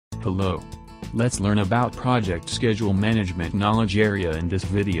below. Let's learn about project schedule management knowledge area in this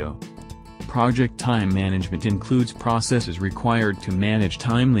video. Project time management includes processes required to manage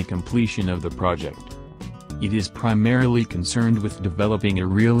timely completion of the project. It is primarily concerned with developing a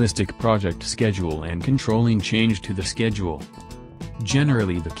realistic project schedule and controlling change to the schedule.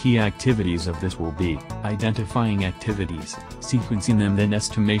 Generally, the key activities of this will be identifying activities, sequencing them, then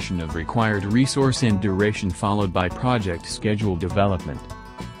estimation of required resource and duration, followed by project schedule development.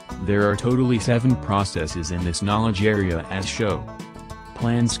 There are totally 7 processes in this knowledge area as shown.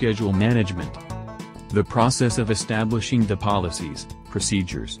 Plan schedule management. The process of establishing the policies,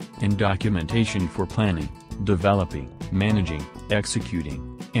 procedures, and documentation for planning, developing, managing,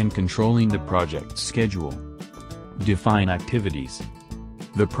 executing, and controlling the project schedule. Define activities.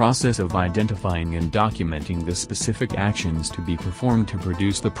 The process of identifying and documenting the specific actions to be performed to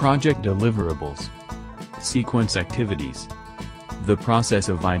produce the project deliverables. Sequence activities. The process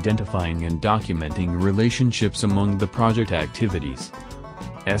of identifying and documenting relationships among the project activities.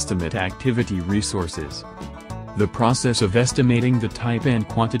 Estimate activity resources. The process of estimating the type and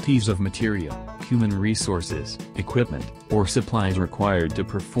quantities of material, human resources, equipment, or supplies required to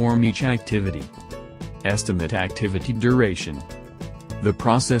perform each activity. Estimate activity duration. The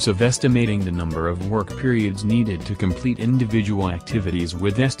process of estimating the number of work periods needed to complete individual activities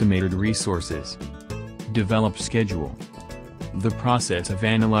with estimated resources. Develop schedule. The process of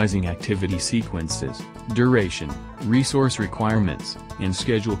analyzing activity sequences, duration, resource requirements, and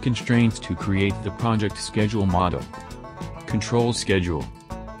schedule constraints to create the project schedule model. Control schedule.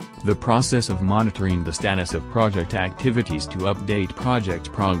 The process of monitoring the status of project activities to update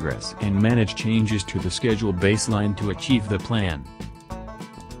project progress and manage changes to the schedule baseline to achieve the plan.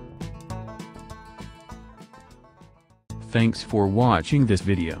 Thanks for watching this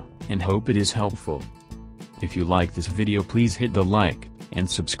video, and hope it is helpful. If you like this video, please hit the like and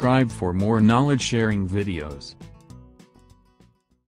subscribe for more knowledge sharing videos.